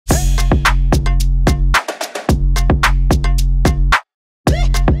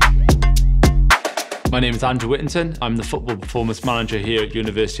name is Andrew Whittington. I'm the Football Performance Manager here at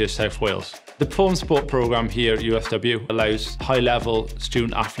University of South Wales. The Perform Sport programme here at USW allows high-level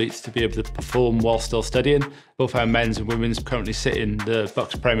student athletes to be able to perform while still studying. Both our men's and women's currently sit in the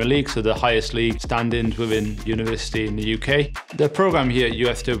Bucks Premier League, so the highest league standings within university in the UK. The programme here at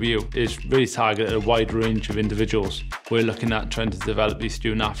USW is really targeted at a wide range of individuals. We're looking at trying to develop these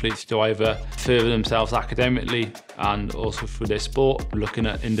student athletes to either further themselves academically and also through their sport. We're looking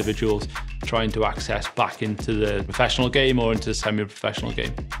at individuals trying to access back into the professional game or into the semi-professional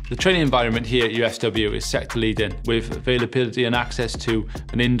game. The training environment here at USW is sector leading, with availability and access to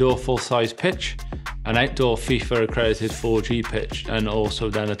an indoor full-size pitch, an outdoor FIFA accredited 4G pitch, and also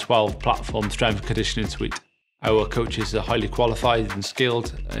then a 12 platform strength and conditioning suite. Our coaches are highly qualified and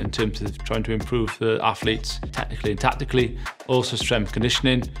skilled in terms of trying to improve the athletes technically and tactically. Also strength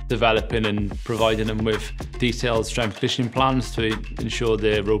conditioning, developing and providing them with detailed strength conditioning plans to ensure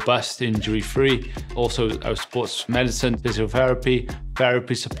they're robust, injury-free. Also our sports medicine, physiotherapy,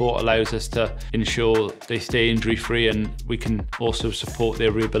 therapy support allows us to ensure they stay injury-free, and we can also support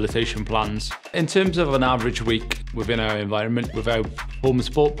their rehabilitation plans. In terms of an average week within our environment with our performance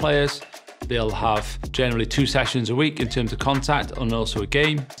sport players, they'll have generally 2 sessions a week in terms of contact and also a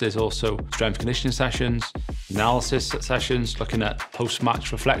game. There's also strength conditioning sessions, analysis sessions, looking at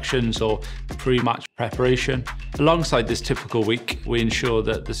post-match reflections or pre-match preparation. Alongside this typical week, we ensure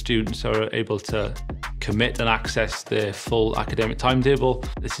that the students are able to commit and access their full academic timetable.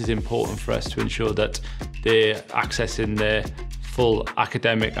 This is important for us to ensure that they're accessing their full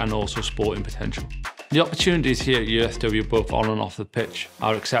academic and also sporting potential. The opportunities here at USW, both on and off the pitch,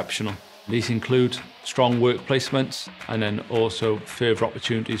 are exceptional. These include strong work placements and then also further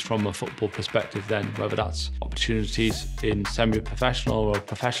opportunities from a football perspective then, whether that's opportunities in semi-professional or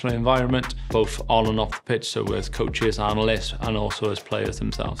professional environment, both on and off the pitch, so with coaches, analysts and also as players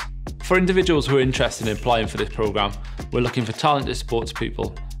themselves. For individuals who are interested in applying for this programme, we're looking for talented sports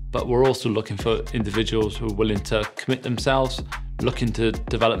people, but we're also looking for individuals who are willing to commit themselves, looking to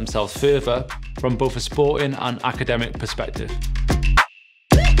develop themselves further from both a sporting and academic perspective.